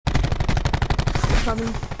coming.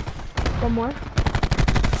 One more.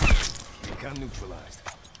 Got neutralized.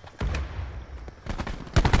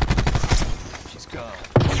 She's gone.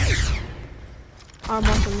 I'm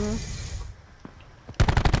on them.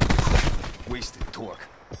 Wasted torque.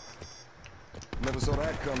 Never saw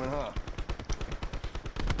that coming, huh?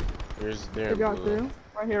 Where's They their got blue? through.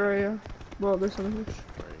 Right here, right here. Well, there's something here.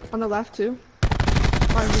 Right On the left, too.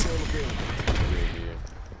 here.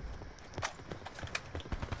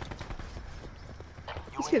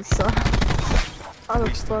 These kids suck. How the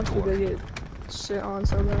fuck did they get shit on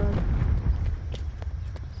so bad?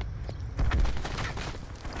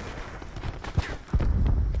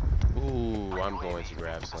 Ooh, I'm going to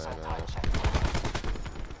grab slam now.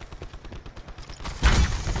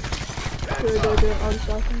 Do it on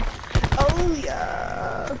shotgun. Oh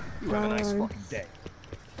yeah! You had a nice fucking day.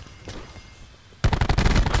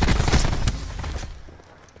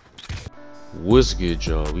 What's good,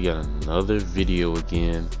 y'all? We got another video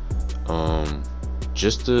again.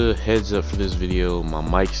 Just a heads up for this video, my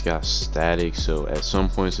mic's got static, so at some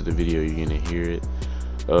points of the video you're gonna hear it.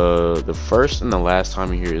 The first and the last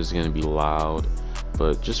time you hear it is gonna be loud,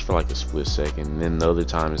 but just for like a split second, and then the other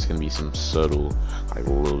time it's gonna be some subtle, like a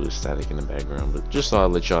little bit of static in the background. But just thought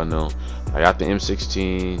I'd let y'all know I got the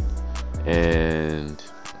M16 and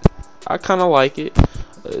I kind of like it.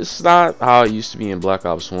 It's not how it used to be in Black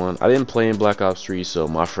Ops 1. I didn't play in Black Ops 3, so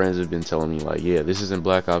my friends have been telling me like, yeah, this isn't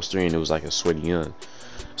Black Ops 3, and it was like a sweaty gun.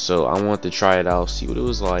 So I wanted to try it out, see what it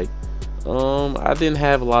was like. I didn't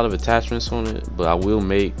have a lot of attachments on it, but I will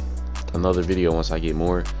make another video once I get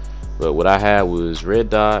more. But what I had was red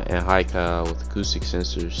dot and high cal with acoustic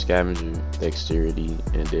sensor, scavenger, dexterity,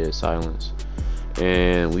 and dead silence.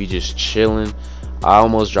 And we just chilling. I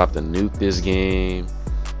almost dropped a nuke this game,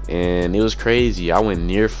 and it was crazy. I went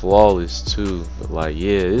near flawless too. But like,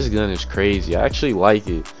 yeah, this gun is crazy. I actually like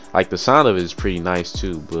it. Like, the sound of it is pretty nice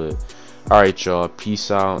too. But alright, y'all, peace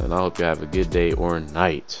out, and I hope you have a good day or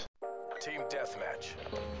night. Team deathmatch.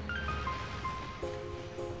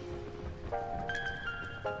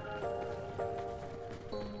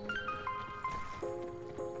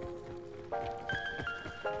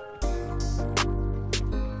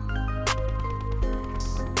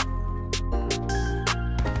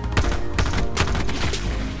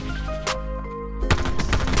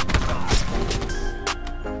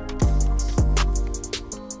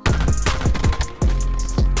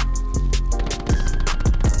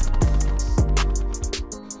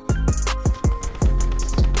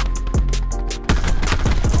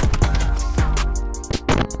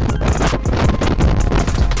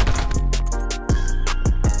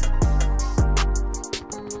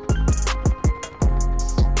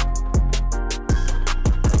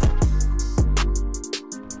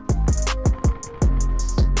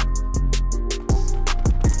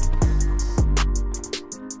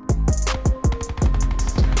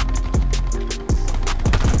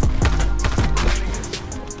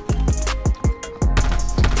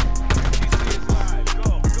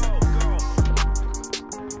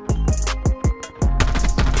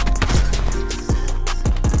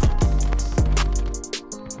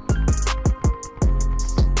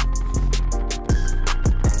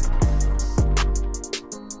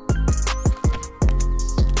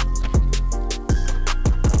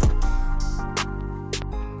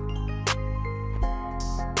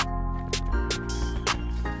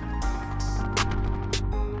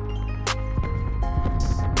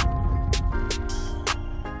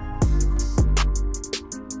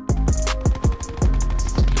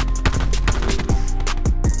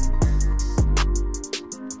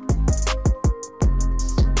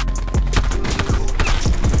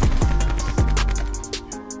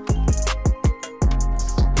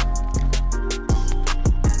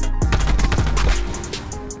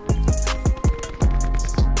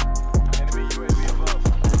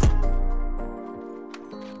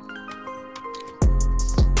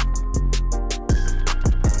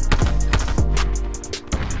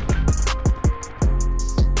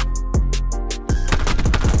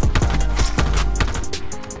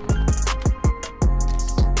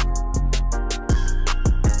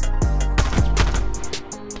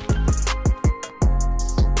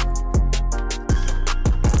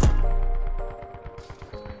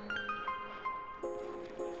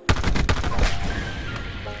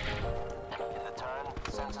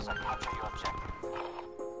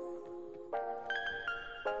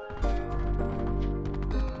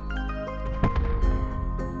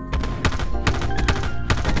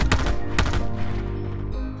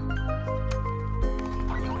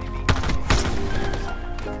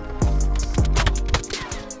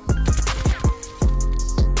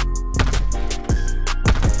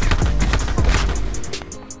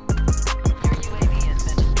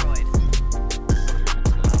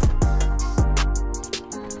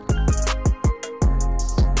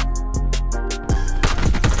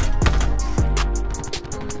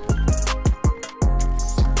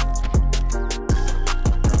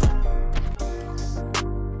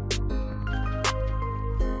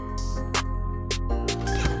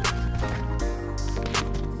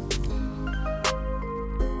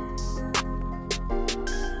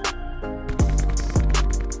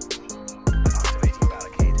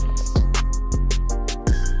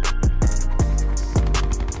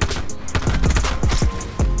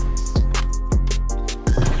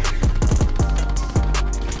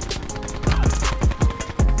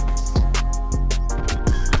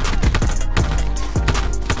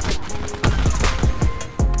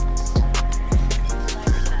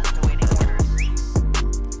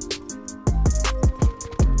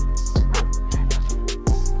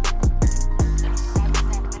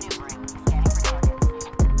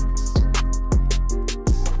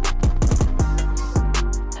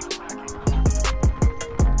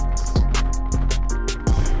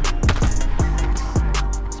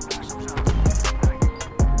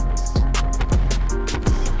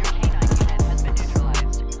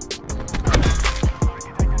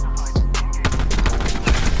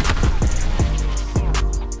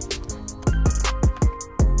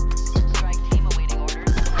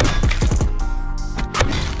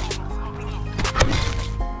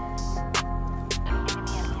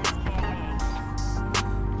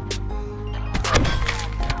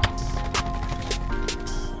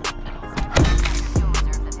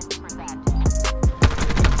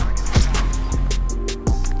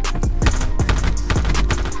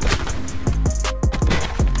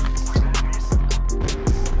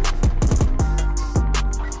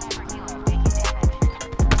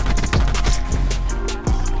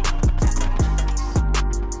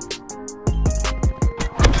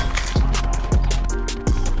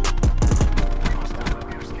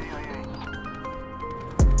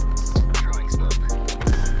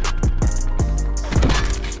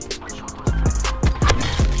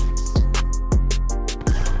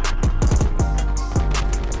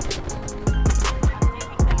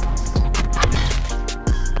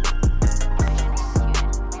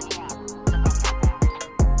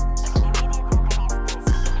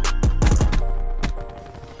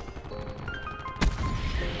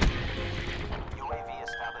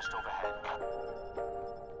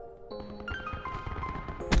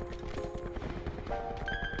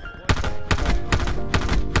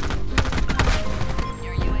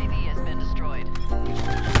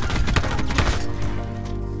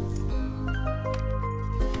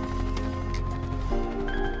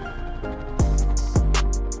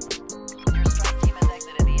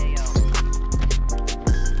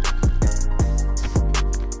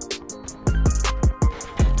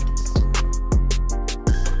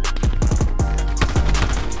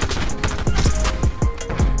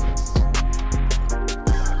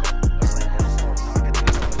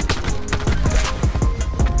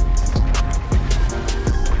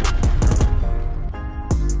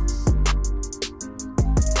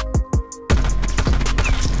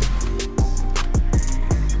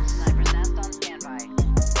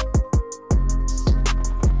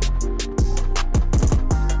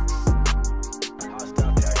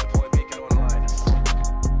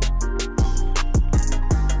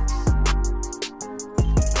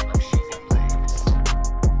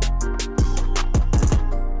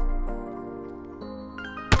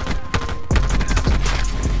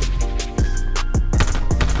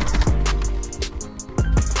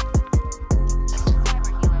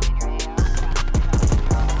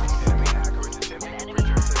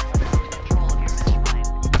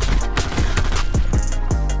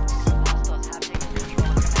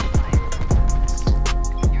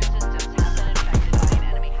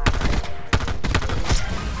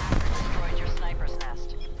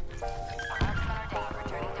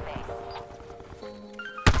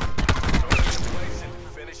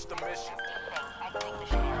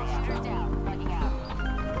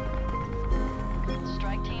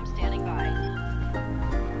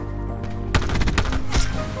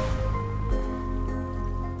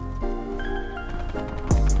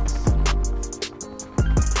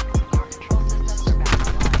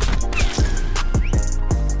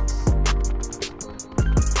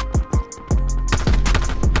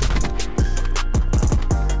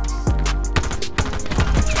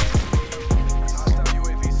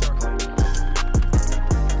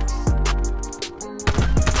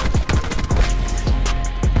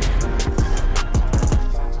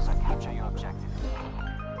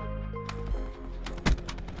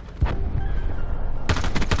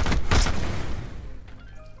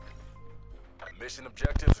 Mission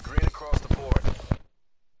objectives green across the board.